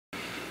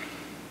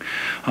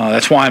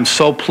That's why I'm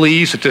so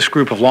pleased that this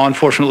group of law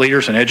enforcement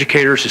leaders and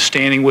educators is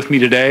standing with me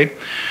today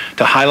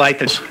to highlight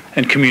this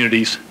and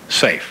communities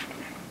safe.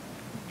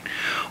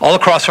 All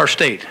across our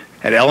state,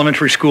 at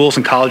elementary schools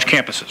and college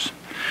campuses,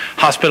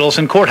 hospitals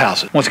and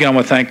courthouses. Once again, I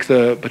want to thank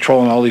the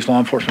patrol and all these law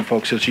enforcement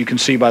folks. As you can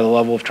see by the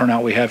level of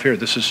turnout we have here,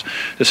 this is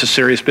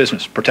serious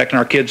business. Protecting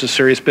our kids is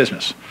serious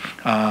business.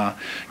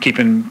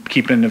 Keeping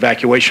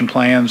evacuation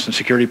plans and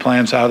security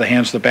plans out of the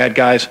hands of the bad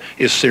guys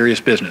is serious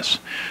business.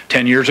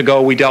 10 years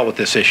ago, we dealt with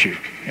this issue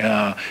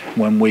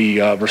when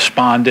we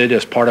responded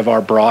as part of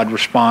our broad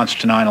response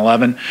to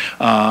 9/11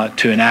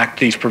 to enact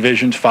these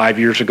provisions. 5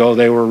 years ago,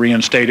 they were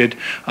reinstated.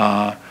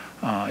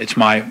 It's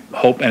my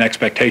hope and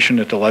expectation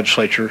that the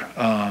legislature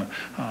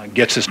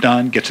gets this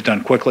done, gets it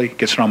done quickly,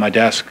 gets it on my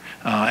desk,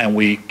 and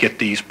we get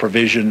these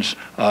provisions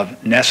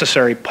of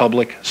necessary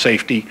public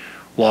safety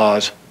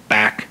laws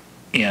back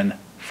in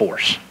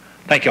force.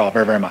 Thank you all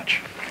very, very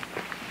much.